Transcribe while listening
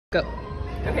Go.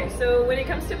 Okay, so when it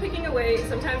comes to picking a weight,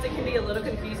 sometimes it can be a little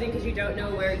confusing because you don't know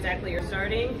where exactly you're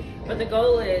starting. But the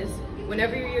goal is,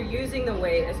 whenever you're using the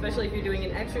weight, especially if you're doing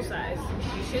an exercise,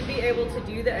 you should be able to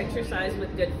do the exercise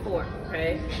with good form,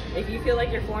 okay? If you feel like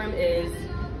your form is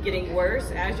getting worse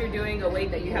as you're doing a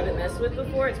weight that you haven't messed with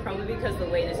before, it's probably because the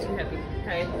weight is too heavy,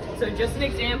 okay? So just an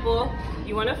example,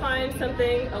 you want to find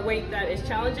something, a weight that is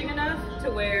challenging enough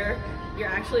to where you're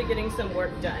actually getting some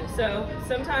work done. So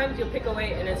sometimes you'll pick a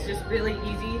weight and it's just really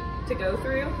easy to go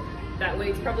through. That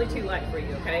weight's probably too light for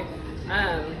you, okay?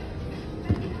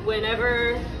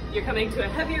 Whenever you're coming to a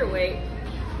heavier weight,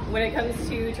 when it comes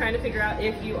to trying to figure out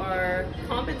if you are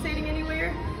compensating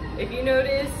anywhere, if you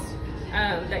notice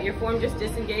that your form just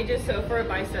disengages, so for a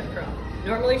bicep curl,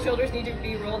 normally shoulders need to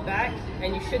be rolled back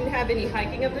and you shouldn't have any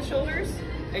hiking of the shoulders,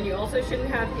 and you also shouldn't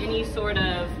have any sort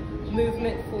of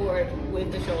movement forward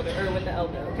with the shoulder or with the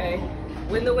elbow, okay?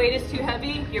 When the weight is too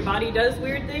heavy, your body does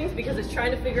weird things because it's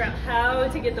trying to figure out how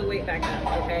to get the weight back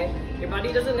up, okay? Your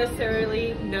body doesn't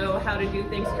necessarily know how to do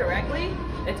things correctly.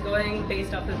 It's going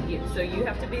based off of you. So you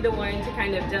have to be the one to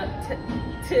kind of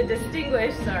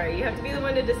distinguish, you have to be the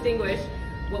one to distinguish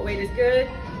what weight is good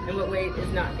and what weight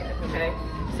is not good, okay?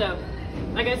 So,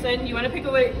 like I said, you want to pick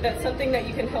a weight that's something that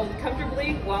you can hold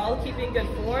comfortably while keeping good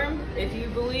form. If you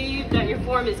believe that your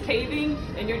form is caving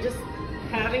and you're just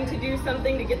having to do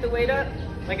something to get the weight up,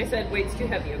 like I said, weight's too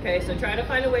heavy, okay? So try to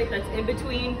find a weight that's in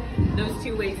between those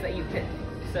two weights that you pick.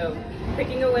 So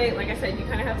picking a weight, like I said, you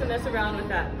kind of have to mess around with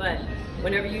that, but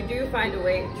whenever you do find a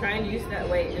weight, try and use that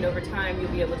weight, and over time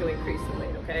you'll be able to increase the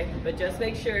weight, okay? But just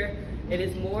make sure it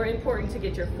is more important to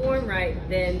get your form right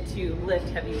than to lift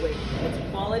heavy weight.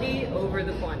 It's quality over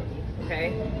the quantity,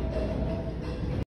 okay?